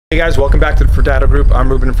Hey guys, welcome back to the Furtado Group. I'm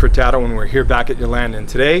Ruben Furtado and we're here back at Yolanda, and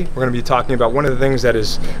today we're going to be talking about one of the things that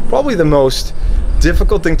is probably the most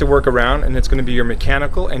difficult thing to work around, and it's going to be your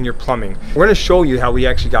mechanical and your plumbing. We're going to show you how we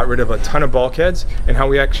actually got rid of a ton of bulkheads and how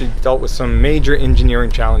we actually dealt with some major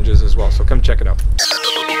engineering challenges as well. So come check it out.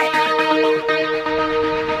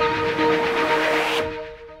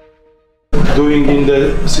 Doing in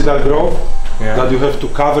the Cedar Grove, that you have to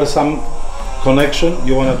cover some connection.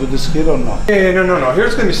 You want to do this here or not? Yeah, no. Here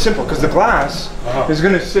it's going to be simple because the glass is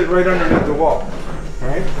going to sit right underneath the wall,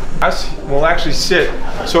 right? Glass will actually sit.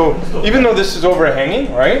 So even though this is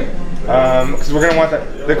overhanging, right? Because we're going to want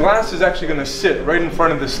that. The glass is actually going to sit right in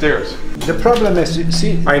front of the stairs. The problem is, you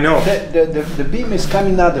see, I know. The beam is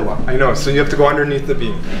coming another one. I know, so you have to go underneath the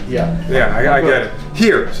beam. Yeah. Yeah, I get it.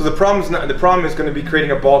 Here, so the problem is going to be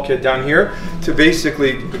creating a bulkhead down here to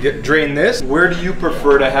basically drain this. Where do you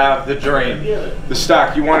prefer to have the drain? The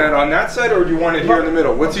stack, you want it on that side or do you want it here in the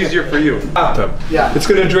middle? What's easier for you? Yeah. It's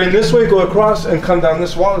going to drain this way, go across and come down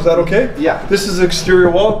this wall, is that okay? Yeah. This is the exterior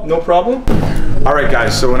wall, no problem? All right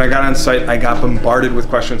guys, so when I got on site, I got bombarded with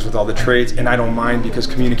questions with all the trades, and I don't mind because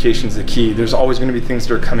communication is the key. There's always going to be things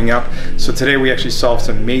that are coming up. So today we actually solved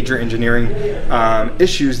some major engineering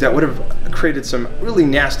issues that would have created some really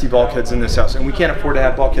nasty bulkheads in this house, and we can't afford to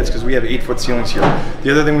have bulkheads because we have 8-foot ceilings here. The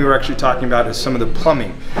other thing we were actually talking about is some of the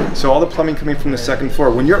plumbing. So all the plumbing coming from the second floor.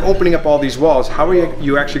 When you're opening up all these walls, how are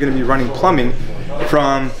you actually going to be running plumbing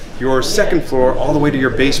from your second floor all the way to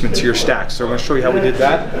your basement, to your stacks? So I'm going to show you how we did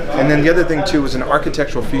that. And then the other thing too is an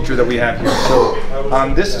architectural feature that we have here. So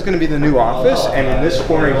this is going to be the new office, and in this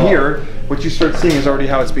corner here, what you start seeing is already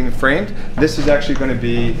how it's being framed. This is actually going to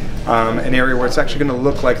be an area where it's actually going to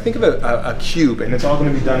look like, think of a cube, and it's all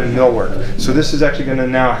going to be done in millwork. So this is actually going to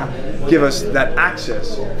now give us that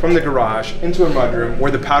access from the garage into a mudroom where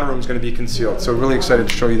the powder room is going to be concealed. So really excited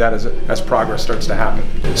to show you that as progress starts to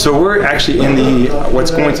happen. So we're actually in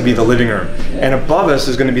what's going to be the living room, and above us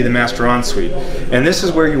is going to be the master ensuite. And this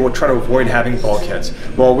is where you will try to avoid having bulkheads.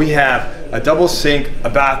 Well, we have a double sink, a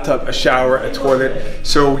bathtub, a shower, a toilet.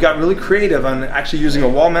 So we got really creative on actually using a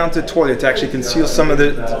wall-mounted toilet to actually conceal some of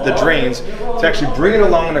the drains, to actually bring it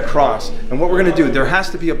along and across. And what we're going to do, there has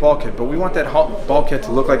to be a bulkhead, but we want that bulkhead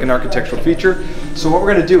to look like an architectural feature. So what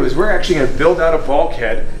we're going to do is we're actually going to build out a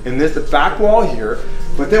bulkhead in the back wall here,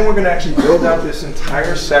 but then we're going to actually build out this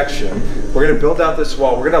entire section. We're going to build out this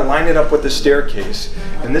wall. We're going to line it up with the staircase.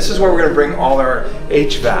 And this is where we're going to bring all our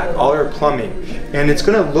HVAC, all our plumbing. And it's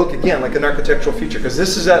going to look, again, like an architectural feature, because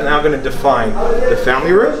this is now going to define the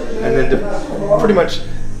family room and then pretty much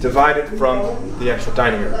divide it from the actual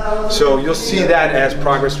dining room. So you'll see that as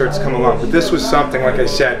progress starts to come along. But this was something, like I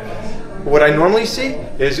said, what I normally see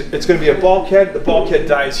is it's going to be a bulkhead, the bulkhead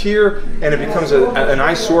dies here, and it becomes an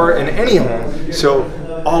eyesore in any home. So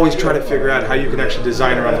always try to figure out how you can actually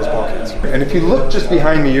design around those bulkheads. And if you look just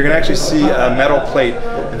behind me, you're going to actually see a metal plate.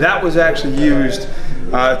 That was actually used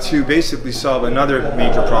to basically solve another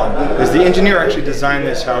major problem. Is the engineer actually designed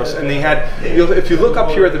this house, and they had, if you look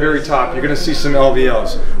up here at the very top, you're going to see some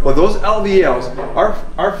LVLs. Well, those LVLs,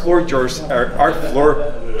 our floor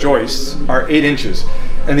joists are 8 inches.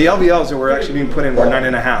 And the LVLs that were actually being put in were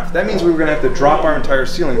 9.5. That means we were going to have to drop our entire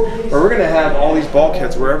ceiling, or we're going to have all these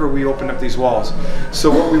bulkheads wherever we open up these walls.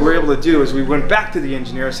 So what we were able to do is we went back to the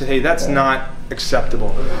engineer and said, hey, that's not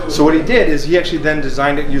acceptable. So what he did is he actually then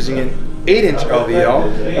designed it using an 8-inch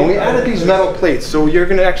LVL, and we added these metal plates. So you're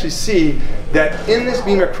going to actually see that in this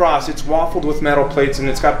beam across, it's waffled with metal plates and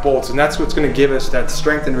it's got bolts, and that's what's going to give us that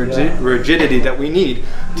strength and rigidity that we need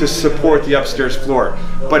to support the upstairs floor.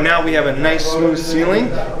 But now we have a nice smooth ceiling,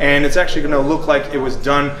 and it's actually going to look like it was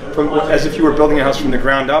done as if you were building a house from the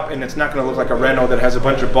ground up, and it's not going to look like a reno that has a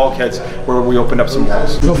bunch of bulkheads where we opened up some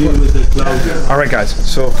walls. All right guys,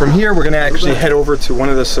 so from here we're going to actually head over to one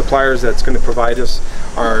of the suppliers that's going to provide us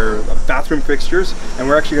our bathroom fixtures, and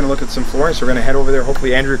we're actually going to look at some flooring. So we're going to head over there.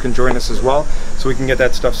 Hopefully Andrew can join us as well, so we can get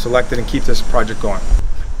that stuff selected and keep this project going.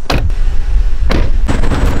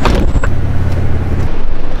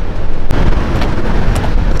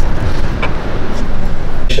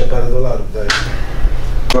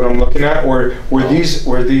 What I'm looking at, or were these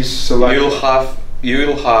selected? You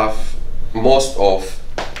will have most of,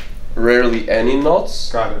 rarely any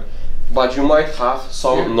knots. Got it. But you might have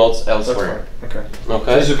some knots elsewhere. Okay.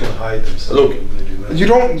 Okay. You can hide them. Look. You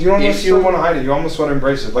don't necessarily want to hide it. You almost want to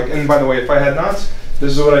embrace it. Like, and by the way, if I had knots,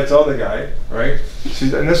 this is what I tell the guy, right?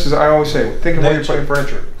 See, and this is, I always say, think of when you're putting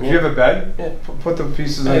furniture. If you have a bed, put the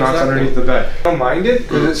pieces of knots underneath the bed. I don't mind it,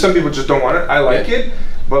 because some people just don't want it. I like it,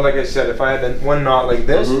 but like I said, if I had one knot like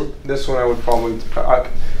this, this one I would probably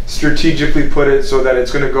strategically put it so that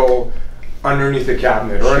it's going to go underneath the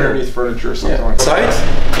cabinet or underneath furniture or something like that.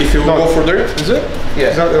 Sides, if you go further. Is it?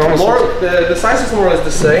 Yeah. The size is more or less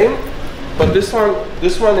the same, but this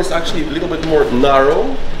one is actually a little bit more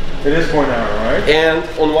narrow. It is more narrow, right? And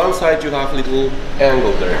on one side you have a little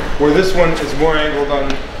angle there. Where this one is more angled on.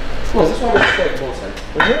 No, this one is straight both sides.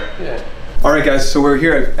 Is it? Yeah. All right, guys, so we're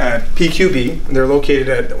here at PQB. They're located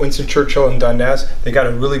at Winston Churchill in Dundas. They got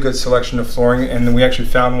a really good selection of flooring, and we actually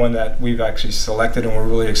found one that we've actually selected and we're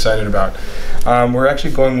really excited about. We're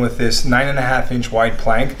actually going with this 9.5-inch wide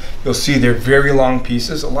plank. You'll see they're very long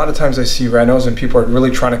pieces. A lot of times I see renos and people are really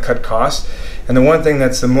trying to cut costs. And the one thing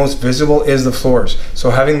that's the most visible is the floors.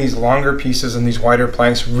 So having these longer pieces and these wider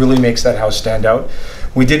planks really makes that house stand out.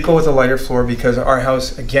 We did go with a lighter floor because our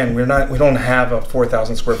house, again, we don't have a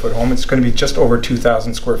 4,000 square foot home. It's going to be just over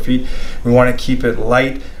 2,000 square feet. We want to keep it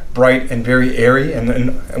light, bright, and very airy.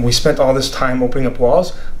 And we spent all this time opening up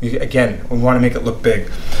walls. We want to make it look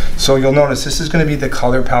big. So you'll notice this is going to be the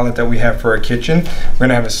color palette that we have for our kitchen. We're going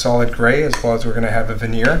to have a solid gray as well as we're going to have a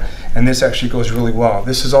veneer. And this actually goes really well.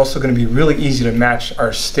 This is also going to be really easy to match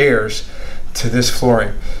our stairs to this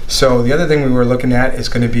flooring. So the other thing we were looking at is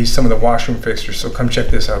going to be some of the washroom fixtures. So come check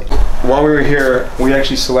this out. While we were here, we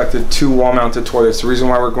actually selected 2 wall-mounted toilets. The reason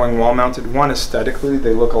why we're going wall-mounted, one, aesthetically,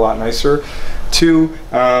 they look a lot nicer. 2,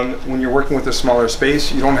 when you're working with a smaller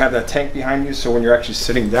space, you don't have that tank behind you, so when you're actually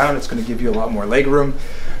sitting down, it's going to give you a lot more leg room.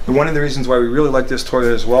 And one of the reasons why we really like this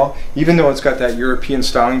toilet as well, even though it's got that European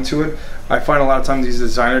styling to it, I find a lot of times these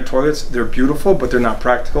designer toilets, they're beautiful, but they're not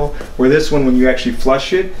practical. Where this one, when you actually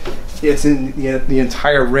flush it, it's in the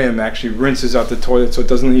entire rim actually rinses out the toilet, so it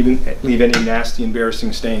doesn't even leave any nasty,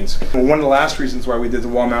 embarrassing stains. Well, one of the last reasons why we did the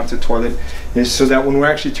wall-mounted toilet is so that when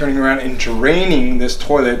we're actually turning around and draining this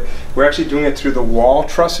toilet, we're actually doing it through the wall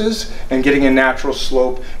trusses and getting a natural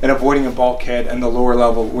slope and avoiding a bulkhead and the lower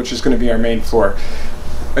level, which is going to be our main floor.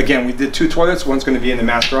 Again, we did 2 toilets. One's going to be in the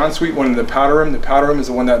master ensuite, one in the powder room. The powder room is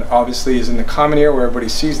the one that obviously is in the common area where everybody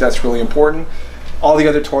sees. That's really important. All the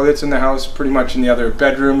other toilets in the house, pretty much in the other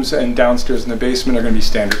bedrooms and downstairs in the basement, are going to be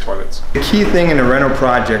standard toilets. The key thing in a reno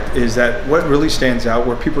project is that what really stands out,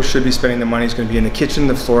 where people should be spending the money, is going to be in the kitchen,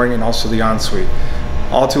 the flooring, and also the ensuite.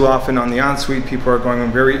 All too often on the ensuite, people are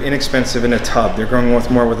going very inexpensive in a tub. They're going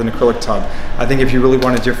more with an acrylic tub. I think if you really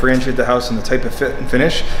want to differentiate the house and the type of fit and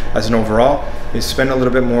finish as an overall, is spend a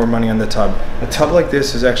little bit more money on the tub. A tub like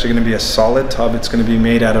this is actually going to be a solid tub. It's going to be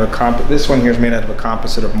made out of a this one here is made out of a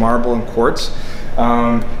composite of marble and quartz.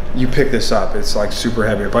 You pick this up, it's like super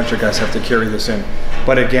heavy. A bunch of guys have to carry this in.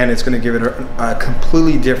 But again, it's going to give it a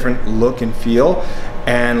completely different look and feel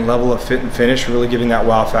and level of fit and finish, really giving that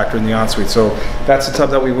wow factor in the ensuite. So that's the tub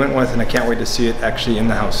that we went with, and I can't wait to see it actually in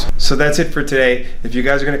the house. So that's it for today. If you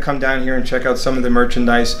guys are going to come down here and check out some of the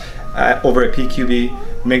merchandise over at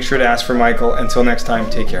PQB, make sure to ask for Michael. Until next time,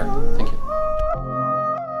 take care. Thank you.